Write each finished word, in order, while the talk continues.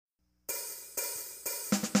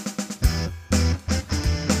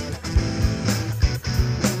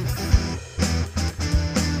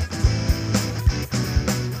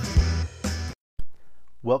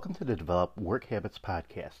Welcome to the Develop Work Habits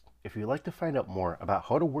podcast. If you'd like to find out more about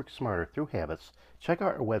how to work smarter through habits, check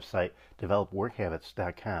out our website,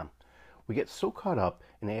 developworkhabits.com. We get so caught up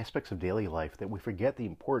in aspects of daily life that we forget the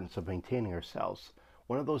importance of maintaining ourselves.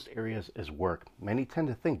 One of those areas is work. Many tend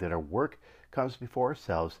to think that our work comes before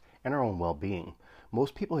ourselves and our own well-being.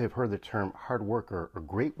 Most people have heard the term hard worker or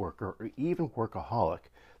great worker or even workaholic.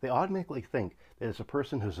 They automatically think that it's a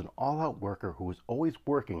person who's an all-out worker who is always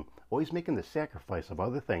working, always making the sacrifice of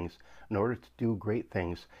other things in order to do great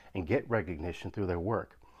things and get recognition through their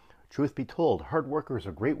work. Truth be told, hard workers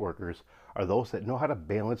or great workers are those that know how to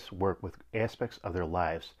balance work with aspects of their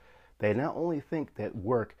lives. They not only think that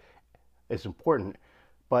work is important,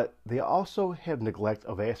 but they also have neglect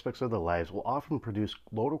of aspects of their lives, will often produce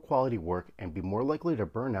lower quality work and be more likely to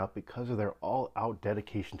burn out because of their all-out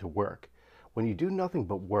dedication to work. When you do nothing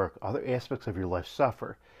but work, other aspects of your life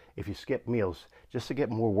suffer. If you skip meals just to get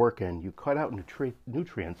more work in, you cut out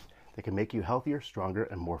nutrients that can make you healthier, stronger,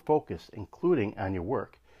 and more focused, including on your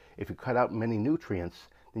work. If you cut out many nutrients,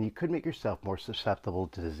 then you could make yourself more susceptible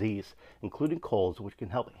to disease, including colds, which can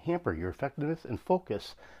help hamper your effectiveness and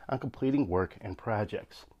focus on completing work and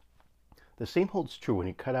projects. The same holds true when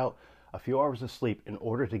you cut out a few hours of sleep in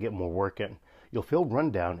order to get more work in. You'll feel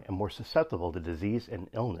run down and more susceptible to disease and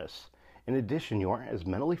illness. In addition, you aren't as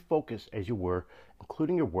mentally focused as you were,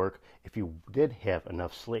 including your work, if you did have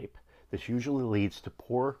enough sleep. This usually leads to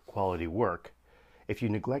poor quality work. If you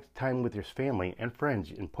neglect time with your family and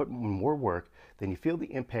friends and put in more work, then you feel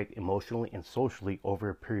the impact emotionally and socially over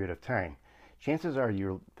a period of time. Chances are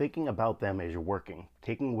you're thinking about them as you're working,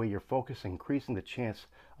 taking away your focus and increasing the chance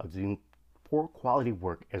of doing poor quality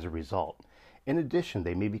work as a result. In addition,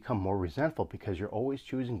 they may become more resentful because you're always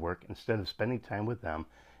choosing work instead of spending time with them,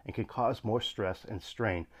 and can cause more stress and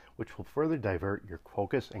strain, which will further divert your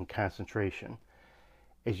focus and concentration.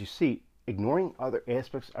 As you see, ignoring other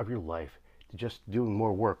aspects of your life to just doing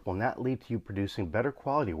more work will not lead to you producing better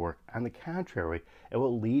quality work. On the contrary, it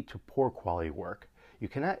will lead to poor quality work. You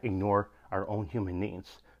cannot ignore our own human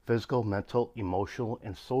needs, physical, mental, emotional,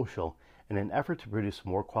 and social, in an effort to produce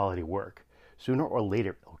more quality work. Sooner or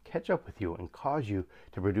later, it will catch up with you and cause you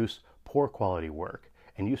to produce poor quality work,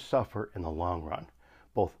 and you suffer in the long run,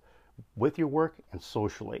 both with your work and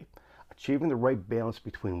socially. Achieving the right balance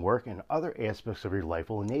between work and other aspects of your life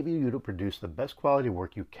will enable you to produce the best quality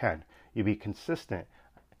work you can. You'll be consistent,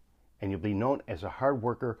 and you'll be known as a hard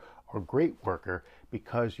worker or great worker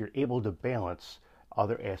because you're able to balance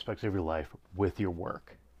other aspects of your life with your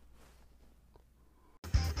work.